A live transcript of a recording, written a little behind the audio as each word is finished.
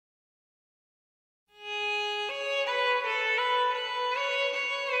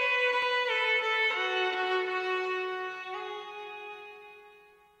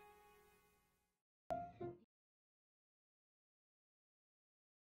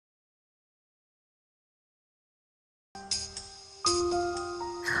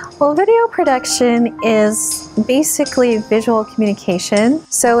Well, video production is basically visual communication.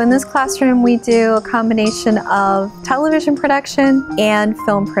 So in this classroom we do a combination of television production and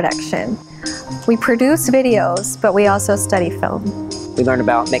film production. We produce videos, but we also study film. We learn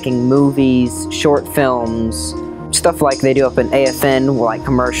about making movies, short films, stuff like they do up in AFN, like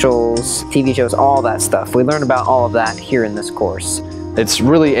commercials, TV shows, all that stuff. We learn about all of that here in this course. It's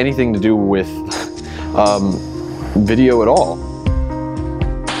really anything to do with video at all.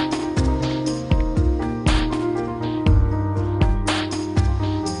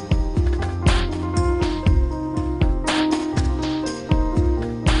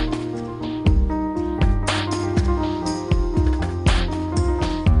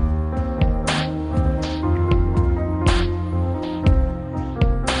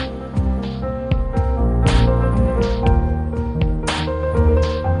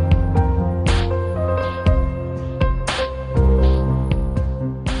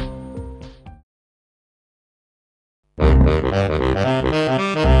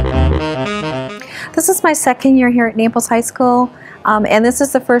 This is my second year here at Naples High School, and this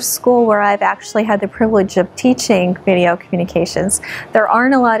is the first school where I've actually had the privilege of teaching video communications. There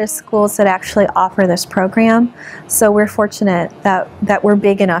aren't a lot of schools that actually offer this program, so we're fortunate that we're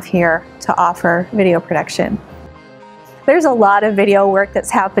big enough here to offer video production. There's a lot of video work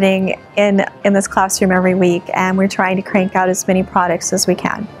that's happening in this classroom every week, and we're trying to crank out as many products as we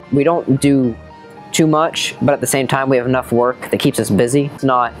can. We don't do too much, but at the same time we have enough work that keeps us busy. It's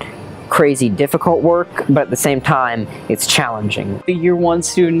not crazy difficult work, but at the same time it's challenging. The year one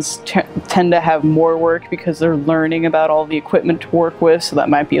students tend to have more work because they're learning about all the equipment to work with, so that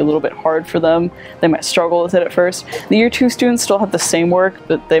might be a little bit hard for them. They might struggle with it at first. The year two students still have the same work,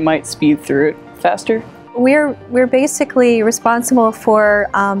 but they might speed through it faster. We're basically responsible for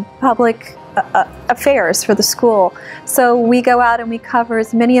public affairs for the school. So we go out and we cover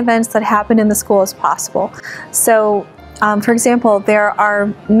as many events that happen in the school as possible. So for example, there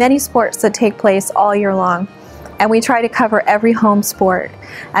are many sports that take place all year long, and we try to cover every home sport.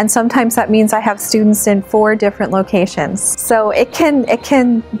 And sometimes that means I have students in 4 different locations. So it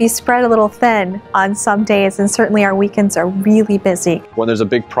can be spread a little thin on some days, and certainly our weekends are really busy. When there's a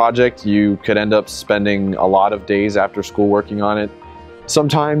big project, you could end up spending a lot of days after school working on it.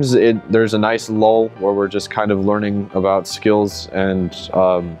 Sometimes there's a nice lull where we're just kind of learning about skills and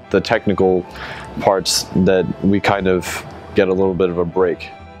the technical parts that we kind of get a little bit of a break.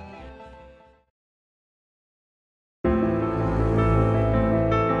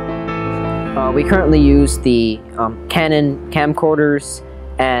 We currently use the Canon camcorders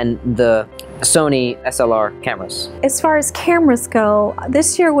and the Sony SLR cameras. As far as cameras go,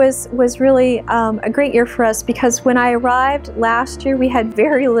 this year was really a great year for us, because when I arrived last year we had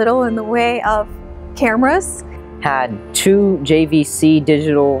very little in the way of cameras. Had 2 JVC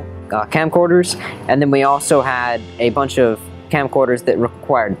digital camcorders, and then we also had a bunch of camcorders that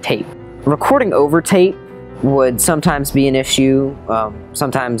required tape. Recording over tape would sometimes be an issue.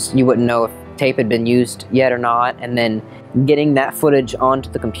 Sometimes you wouldn't know if tape had been used yet or not, and then getting that footage onto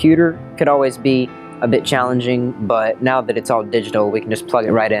the computer could always be a bit challenging, but now that it's all digital, we can just plug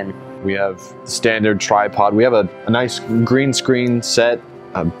it right in. We have standard tripod. We have a nice green screen set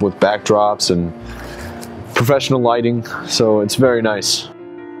with backdrops and professional lighting, so it's very nice.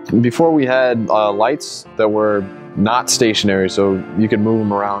 Before we had lights that were not stationary, so you could move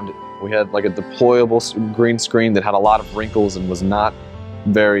them around. We had like a deployable green screen that had a lot of wrinkles and was not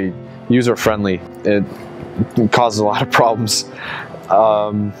very user-friendly. It caused a lot of problems.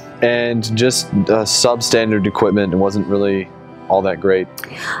 And just substandard equipment, it wasn't really all that great.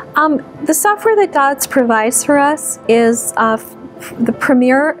 The software that DOTS provides for us is the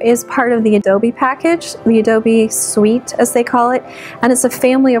Premiere is part of the Adobe package, the Adobe Suite as they call it, and it's a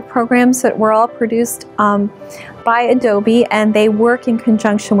family of programs that were all produced by Adobe, and they work in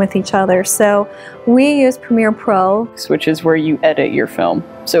conjunction with each other. So we use Premiere Pro, which is where you edit your film.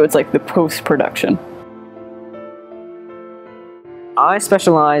 So it's like the post-production. I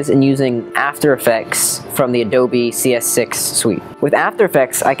specialize in using After Effects from the Adobe CS6 suite. With After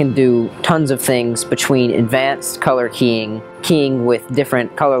Effects, I can do tons of things between advanced color keying with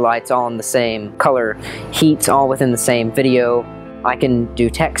different color lights all in the same color heats, all within the same video. I can do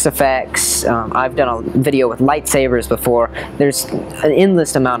text effects. I've done a video with lightsabers before. There's an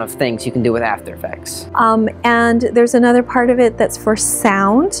endless amount of things you can do with After Effects. And there's another part of it that's for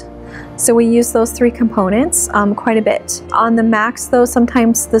sound. So we use those 3 components quite a bit. On the Macs though,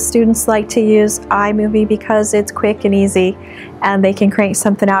 sometimes the students like to use iMovie because it's quick and easy, and they can crank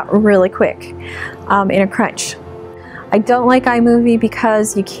something out really quick in a crunch. I don't like iMovie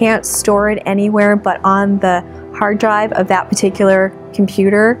because you can't store it anywhere but on the hard drive of that particular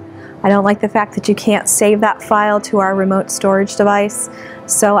computer. I don't like the fact that you can't save that file to our remote storage device.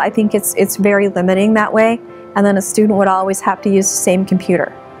 So I think it's very limiting that way. And then a student would always have to use the same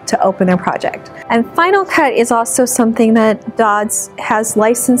computer to open their project. And Final Cut is also something that Dodds has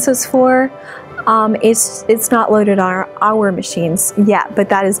licenses for. It's not loaded on our machines yet, but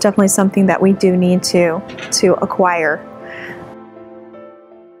that is definitely something that we do need to acquire.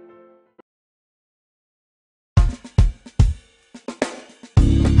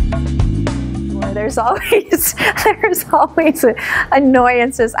 There's always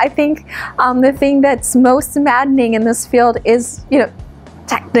annoyances. I think the thing that's most maddening in this field is,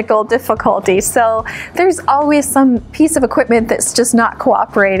 technical difficulty. So there's always some piece of equipment that's just not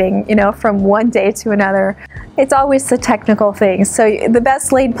cooperating, from one day to another. It's always the technical things. So the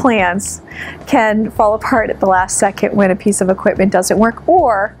best laid plans can fall apart at the last second when a piece of equipment doesn't work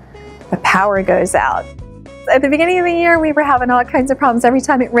or the power goes out. At the beginning of the year, we were having all kinds of problems. Every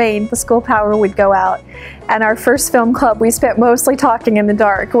time it rained, the school power would go out. And our first film club, we spent mostly talking in the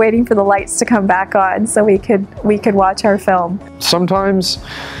dark, waiting for the lights to come back on so we could watch our film. Sometimes,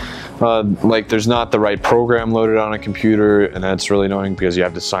 like there's not the right program loaded on a computer, and that's really annoying because you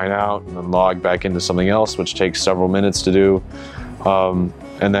have to sign out and then log back into something else, which takes several minutes to do.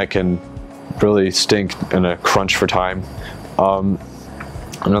 And that can really stink in a crunch for time.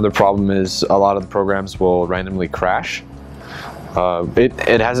 Another problem is a lot of the programs will randomly crash.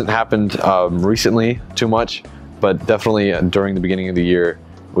 It hasn't happened recently too much, but definitely during the beginning of the year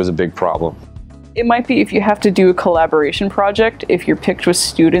it was a big problem. It might be if you have to do a collaboration project, if you're picked with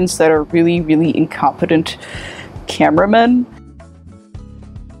students that are really, really incompetent cameramen.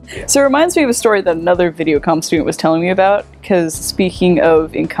 So it reminds me of a story that another video comm student was telling me about, because speaking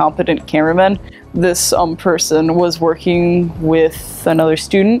of incompetent cameramen, this person was working with another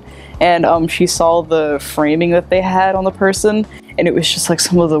student, and she saw the framing that they had on the person, and it was just like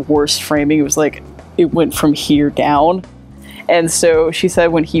some of the worst framing. It was like, it went from here down. And so she said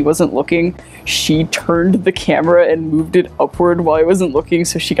when he wasn't looking, she turned the camera and moved it upward while I wasn't looking,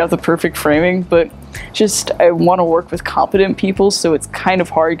 so she got the perfect framing. But just, I want to work with competent people, so it's kind of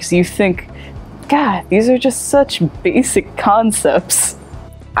hard because you think, God, these are just such basic concepts.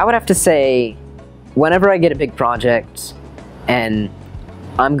 I would have to say, whenever I get a big project and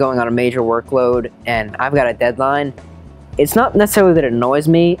I'm going on a major workload and I've got a deadline, it's not necessarily that it annoys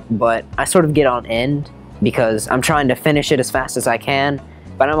me, but I sort of get on end because I'm trying to finish it as fast as I can,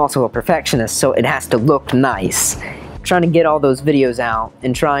 but I'm also a perfectionist, so it has to look nice. I'm trying to get all those videos out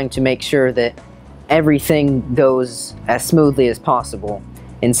and trying to make sure that everything goes as smoothly as possible.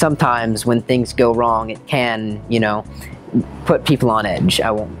 And sometimes when things go wrong, it can, put people on edge. I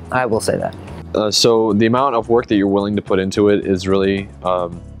will say that. So the amount of work that you're willing to put into it is really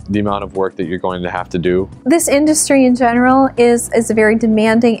the amount of work that you're going to have to do. This industry in general is a very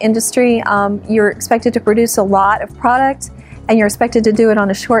demanding industry. You're expected to produce a lot of product, and you're expected to do it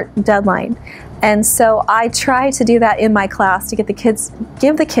on a short deadline. And so I try to do that in my class to give the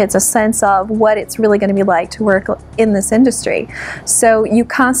kids a sense of what it's really going to be like to work in this industry. So you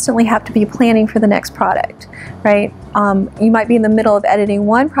constantly have to be planning for the next product, right? You might be in the middle of editing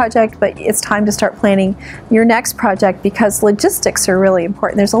one project, but it's time to start planning your next project because logistics are really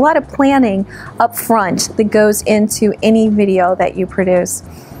important. There's a lot of planning up front that goes into any video that you produce.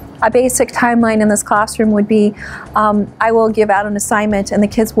 A basic timeline in this classroom would be, I will give out an assignment and the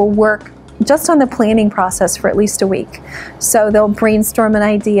kids will work just on the planning process for at least a week. So they'll brainstorm an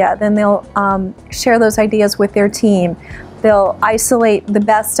idea, then they'll share those ideas with their team. They'll isolate the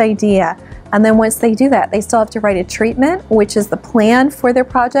best idea, and then once they do that, they still have to write a treatment, which is the plan for their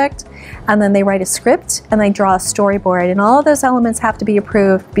project, and then they write a script and they draw a storyboard, and all of those elements have to be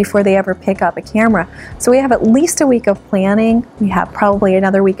approved before they ever pick up a camera. So we have at least a week of planning, we have probably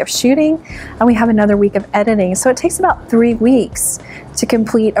another week of shooting, and we have another week of editing. So it takes about 3 weeks to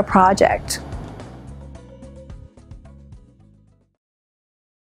complete a project.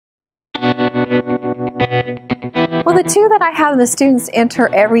 Well, the two that I have the students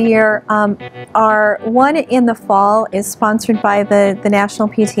enter every year are, one in the fall is sponsored by the National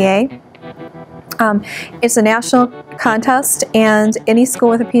PTA. It's a national contest, and any school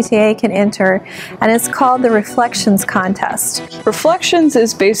with a PTA can enter, and it's called the Reflections Contest. Reflections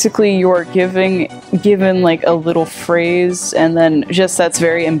is basically you're given like a little phrase, and then just that's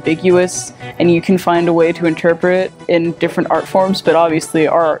very ambiguous, and you can find a way to interpret it in different art forms, but obviously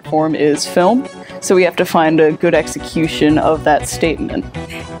our art form is film, so we have to find a good execution of that statement.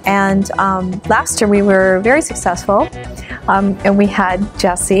 And last year we were very successful, and we had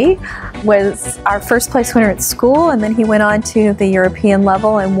Jesse was our first place winner at school, and then he went on to the European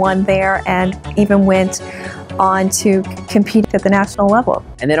level and won there, and even went on to compete at the national level.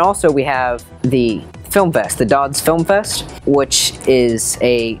 And then also we have the Film Fest, the Dodds Film Fest, which is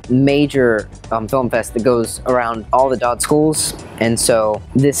a major film fest that goes around all the Dodd schools. And so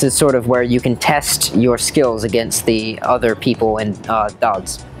this is sort of where you can test your skills against the other people in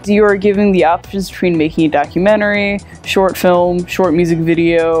Dodds. You are given the options between making a documentary, short film, short music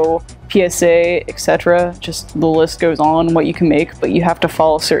video, PSA, etc. Just the list goes on what you can make, but you have to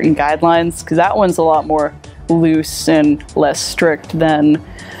follow certain guidelines because that one's a lot more loose and less strict than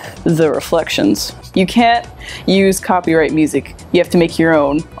the reflections. You can't use copyright music. You have to make your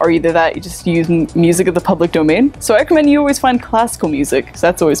own, or either that, you just use music of the public domain. So I recommend you always find classical music, because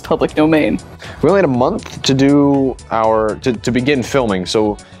that's always public domain. We only had a month to do to begin filming,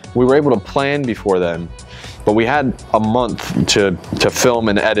 so we were able to plan before then. But we had a month to film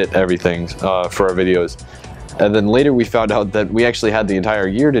and edit everything for our videos. And then later we found out that we actually had the entire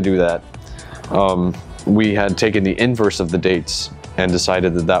year to do that. We had taken the inverse of the dates and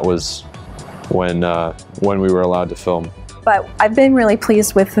decided that that was when we were allowed to film. But I've been really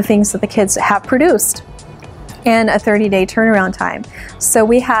pleased with the things that the kids have produced in a 30-day turnaround time. So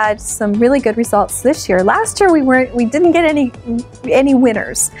we had some really good results this year. Last year we didn't get any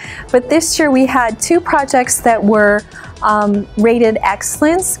winners, but this year we had 2 projects that were rated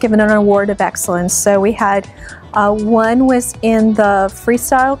excellence, given an award of excellence. So we had one was in the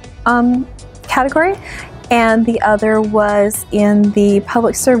freestyle category, and the other was in the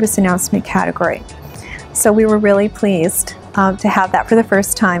public service announcement category. So we were really pleased to have that for the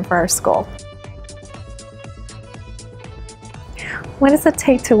first time for our school. What does it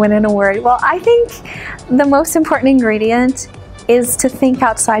take to win an award? Well, I think the most important ingredient is to think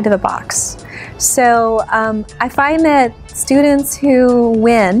outside of the box. So I find that students who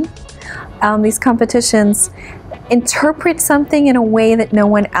win these competitions interpret something in a way that no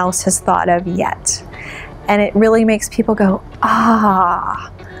one else has thought of yet. And it really makes people go,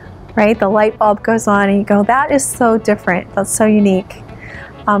 ah, right? The light bulb goes on and you go, that is so different, that's so unique.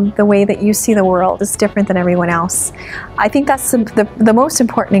 The way that you see the world is different than everyone else. I think that's the most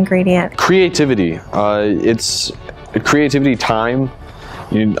important ingredient. Creativity. It's creativity time.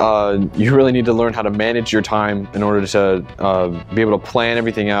 You really need to learn how to manage your time in order to be able to plan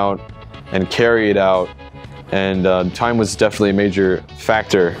everything out and carry it out. And time was definitely a major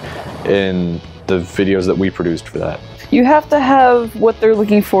factor in the videos that we produced for that. You have to have what they're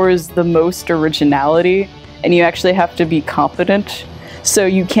looking for is the most originality, and you actually have to be competent. So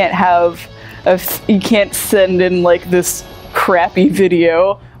you can't have you can't send in like this crappy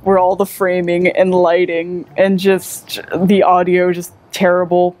video where all the framing and lighting and just the audio just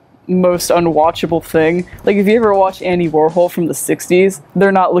terrible, most unwatchable thing. Like if you ever watch Andy Warhol from the 60s,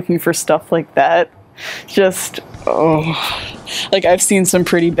 they're not looking for stuff like that. Just, oh. Like I've seen some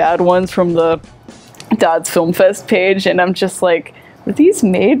pretty bad ones from the Dodds Film Fest page, and I'm just like, were these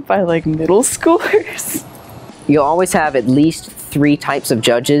made by like middle schoolers? You'll always have at least 3 types of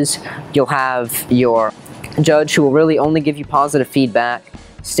judges. You'll have your judge who will really only give you positive feedback,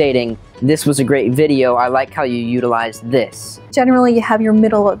 stating, this was a great video, I like how you utilized this. Generally, you have your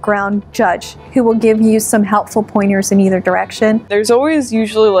middle ground judge who will give you some helpful pointers in either direction. There's always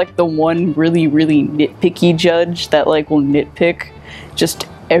usually like the one really, really nitpicky judge that like will nitpick just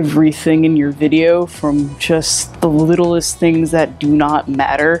everything in your video, from just the littlest things that do not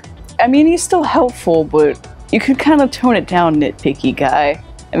matter. I mean, he's still helpful, but you could kind of tone it down, nitpicky guy.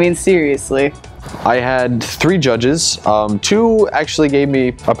 I mean, seriously. I had 3 judges. 2 actually gave me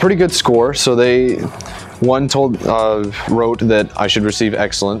a pretty good score. So one wrote that I should receive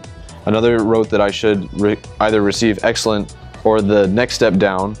excellent. Another wrote that I should either receive excellent or the next step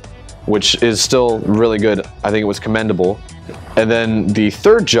down, which is still really good. I think it was commendable. And then the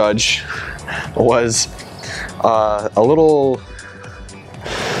 3rd judge was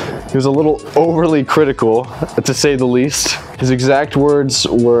he was a little overly critical, to say the least. His exact words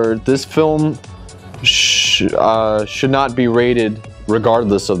were, this film should not be rated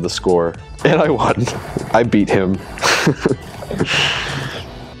regardless of the score. And I won. I beat him.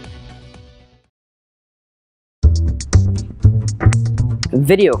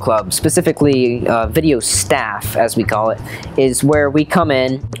 Video club, specifically video staff as we call it, is where we come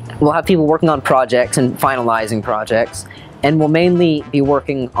in, we'll have people working on projects and finalizing projects, and we'll mainly be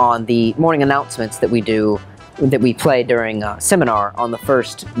working on the morning announcements that we do that we play during seminar on the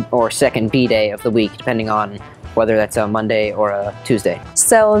first or second B day of the week, depending on whether that's a Monday or a Tuesday.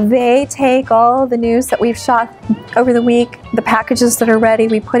 So they take all the news that we've shot over the week, the packages that are ready,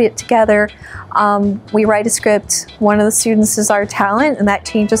 we put it together, we write a script. One of the students is our talent, and that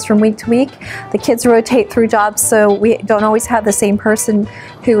changes from week to week. The kids rotate through jobs, so we don't always have the same person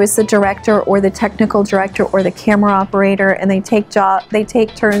who is the director or the technical director or the camera operator, and they take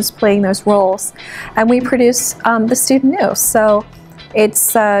turns playing those roles. And we produce the student news. So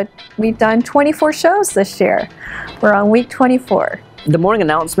it's we've done 24 shows this year. We're on week 24. The morning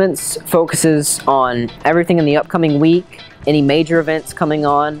announcements focuses on everything in the upcoming week, any major events coming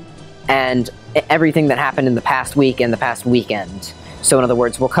on, and everything that happened in the past week and the past weekend. So in other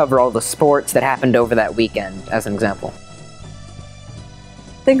words, we'll cover all the sports that happened over that weekend, as an example.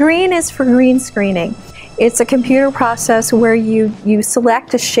 The green is for green screening. It's a computer process where you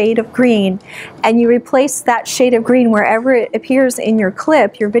select a shade of green and you replace that shade of green wherever it appears in your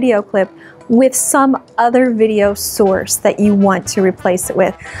clip, your video clip, with some other video source that you want to replace it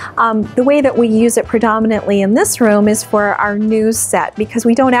with. The way that we use it predominantly in this room is for our news set, because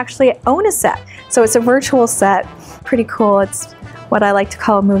we don't actually own a set. So it's a virtual set. Pretty cool. It's what I like to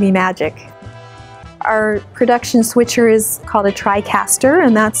call movie magic. Our production switcher is called a TriCaster,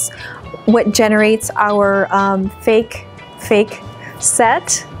 and that's what generates our fake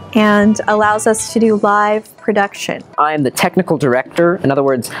set and allows us to do live production. I'm the technical director. In other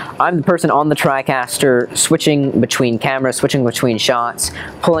words, I'm the person on the TriCaster switching between cameras, switching between shots,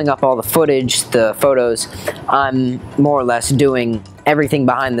 pulling up all the footage, the photos. I'm more or less doing everything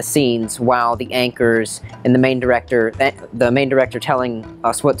behind the scenes while the anchors and the main director telling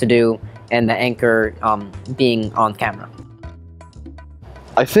us what to do and the anchor being on camera.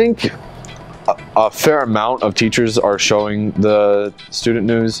 I think a fair amount of teachers are showing the student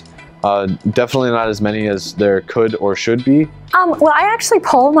news. Definitely not as many as there could or should be. Well, I actually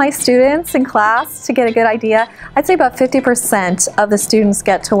polled my students in class to get a good idea. I'd say about 50% of the students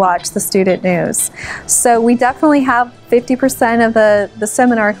get to watch the student news. So we definitely have 50% of the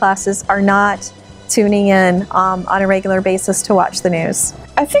seminar classes are not tuning in on a regular basis to watch the news.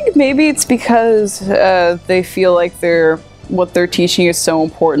 I think maybe it's because they feel like what they're teaching is so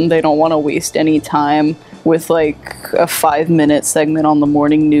important, they don't want to waste any time with like a 5-minute segment on the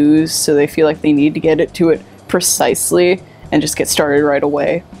morning news, so they feel like they need to get to it precisely and just get started right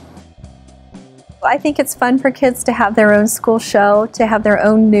away. I think it's fun for kids to have their own school show, to have their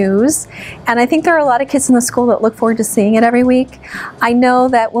own news, and I think there are a lot of kids in the school that look forward to seeing it every week. I know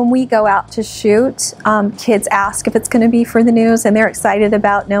that when we go out to shoot, kids ask if it's going to be for the news, and they're excited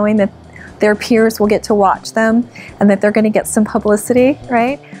about knowing that their peers will get to watch them and that they're going to get some publicity,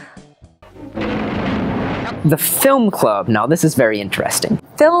 right? The film club, now this is very interesting.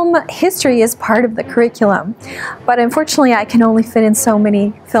 Film history is part of the curriculum, but unfortunately I can only fit in so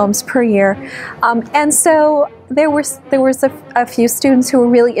many films per year. And so there was a few students who were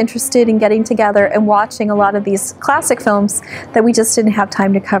really interested in getting together and watching a lot of these classic films that we just didn't have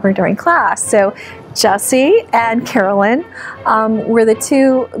time to cover during class. So Jessie and Carolyn were the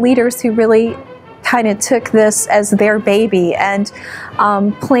two leaders who really kind of took this as their baby and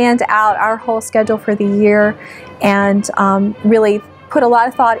planned out our whole schedule for the year and really put a lot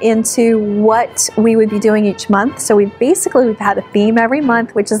of thought into what we would be doing each month. So we've had a theme every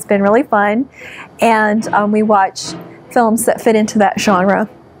month, which has been really fun, and we watch films that fit into that genre.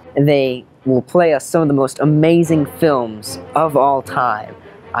 They will play us some of the most amazing films of all time.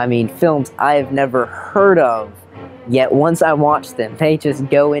 I mean, films I've never heard of, yet once I watch them, they just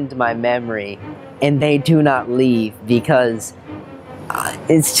go into my memory and they do not leave, because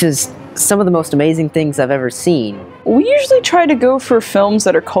it's just some of the most amazing things I've ever seen. We usually try to go for films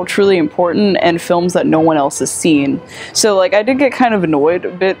that are culturally important and films that no one else has seen. So like I did get kind of annoyed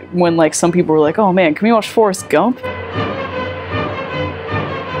a bit when like some people were like, oh man, can we watch Forrest Gump?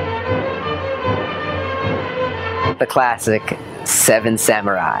 The classic Seven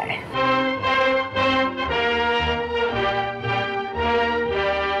Samurai.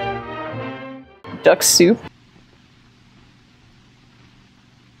 Duck Soup.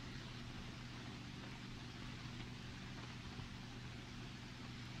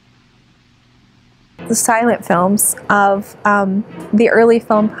 The silent films of the early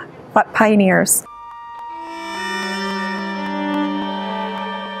film pioneers.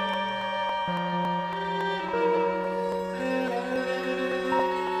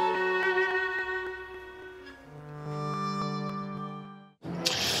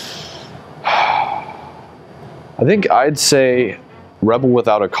 I think I'd say Rebel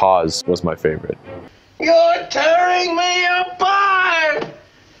Without a Cause was my favorite. You're tearing me apart!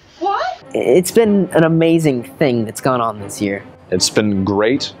 What? it's been an amazing thing that's gone on this year. It's been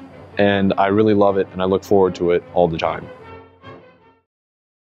great, and I really love it, and I look forward to it all the time.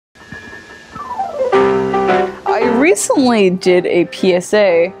 I recently did a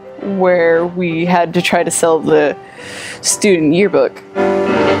PSA where we had to try to sell the student yearbook.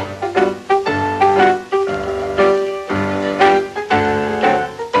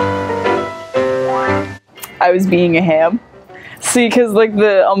 I was being a ham. See, because like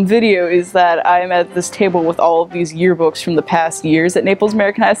the video is that I'm at this table with all of these yearbooks from the past years at Naples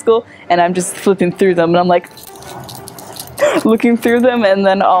American High School, and I'm just flipping through them, and I'm like looking through them, and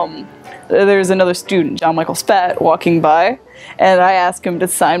then there's another student, John Michael Spat, walking by, and I ask him to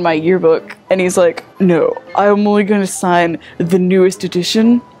sign my yearbook, and he's like, "No, I'm only going to sign the newest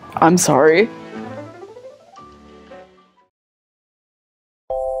edition. I'm sorry."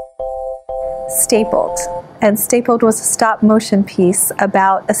 Stapled. And Stapled was a stop motion piece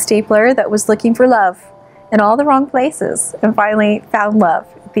about a stapler that was looking for love in all the wrong places and finally found love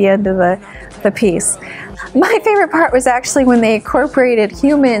at the end of the piece. My favorite part was actually when they incorporated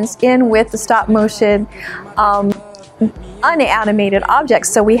humans in with the stop motion unanimated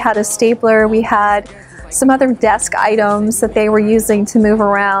objects. So we had a stapler, we had some other desk items that they were using to move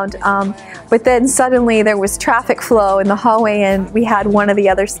around, but then suddenly there was traffic flow in the hallway, and we had one of the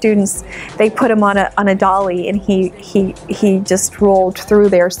other students, they put him on a dolly, and he just rolled through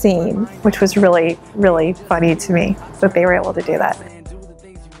their scene, which was really, really funny to me that they were able to do that.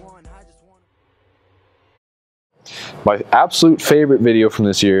 My absolute favorite video from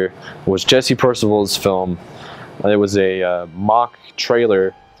this year was Jesse Percival's film. It was a mock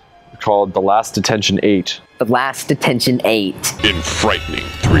trailer called The Last Detention 8. The Last Detention 8. In frightening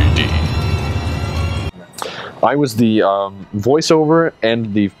 3D. I was the voiceover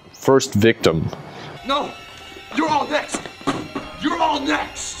and the first victim. No! You're all next! You're all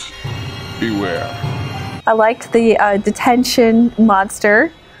next! Beware. I liked the detention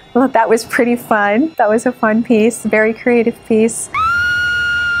monster. I thought that was pretty fun. That was a fun piece, very creative piece.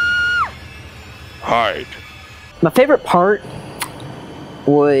 Hide. My favorite part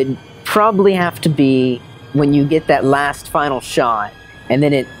would probably have to be when you get that last final shot and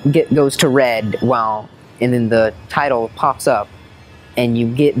then it goes to red and then the title pops up and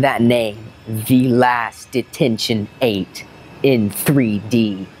you get that name, The Last Detention 8 in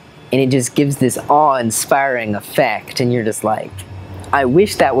 3D, and it just gives this awe-inspiring effect, and you're just like, I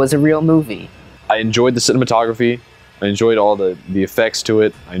wish that was a real movie. I enjoyed the cinematography, I enjoyed all the effects to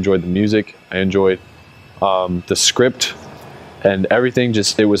it, I enjoyed the music, I enjoyed the script, and everything.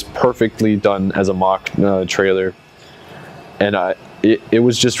 It was perfectly done as a mock trailer, and it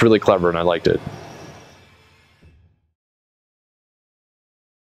was just really clever, and I liked it.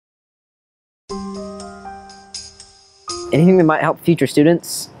 Anything that might help future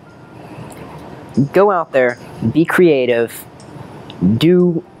students? Go out there, be creative,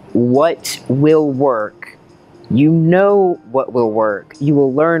 do what will work. You know what will work. You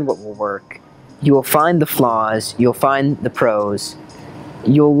will learn what will work. You will find the flaws, you'll find the pros.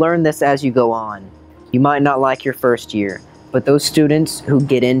 You'll learn this as you go on. You might not like your first year, but those students who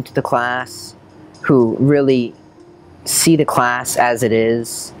get into the class, who really see the class as it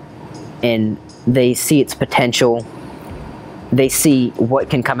is, and they see its potential, they see what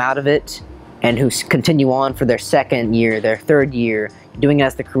can come out of it, and who continue on for their second year, their third year, doing it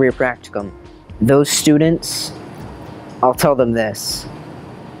as the career practicum, those students, I'll tell them this.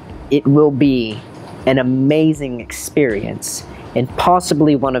 It will be an amazing experience and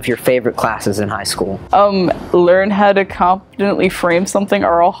possibly one of your favorite classes in high school. Learn how to competently frame something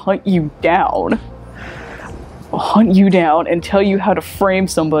or I'll hunt you down. I'll hunt you down and tell you how to frame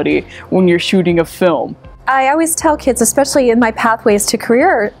somebody when you're shooting a film. I always tell kids, especially in my Pathways to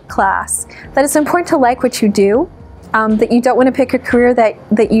Career class, that it's important to like what you do, that you don't want to pick a career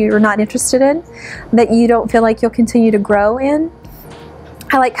that you're not interested in, that you don't feel like you'll continue to grow in.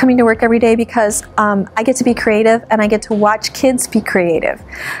 I like coming to work every day because I get to be creative and I get to watch kids be creative.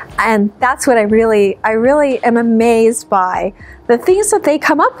 And that's what I really am amazed by. The things that they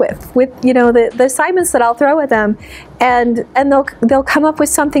come up with you know, the assignments that I'll throw at them, and they'll come up with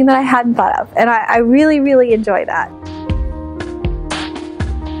something that I hadn't thought of. And I really, really enjoy that.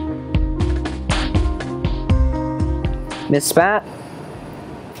 Miss Spat,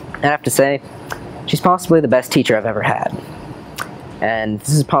 I have to say, she's possibly the best teacher I've ever had. And this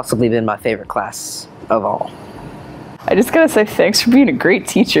has possibly been my favorite class of all. I just gotta say thanks for being a great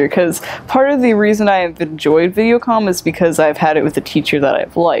teacher, because part of the reason I have enjoyed video comm is because I've had it with a teacher that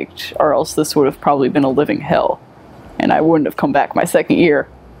I've liked, or else this would have probably been a living hell. And I wouldn't have come back my second year,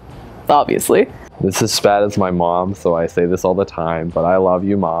 obviously. This is Spat as my mom, so I say this all the time, but I love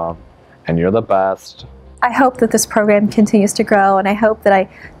you, Mom. And you're the best. I hope that this program continues to grow, and I hope that I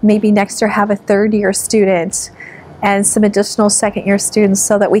maybe next year have a third-year student and some additional second-year students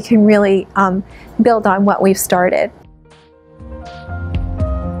so that we can really build on what we've started.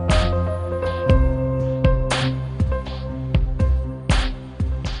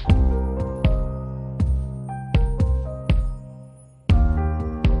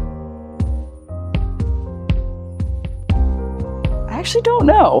 I actually don't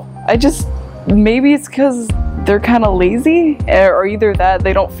know. Maybe it's because they're kind of lazy, or either that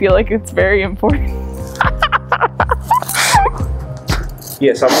they don't feel like it's very important.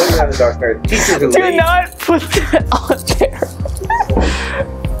 Yes, I'm looking at the doctor. Teachers are Do late. not put that on there.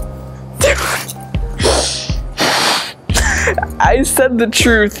 I said the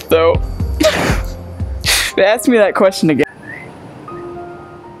truth, though. They asked me that question again.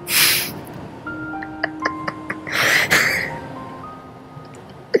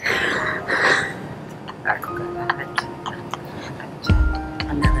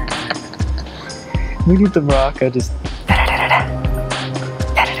 We need the rock.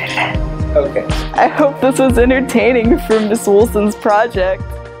 Okay. I hope this was entertaining for Miss Wilson's project.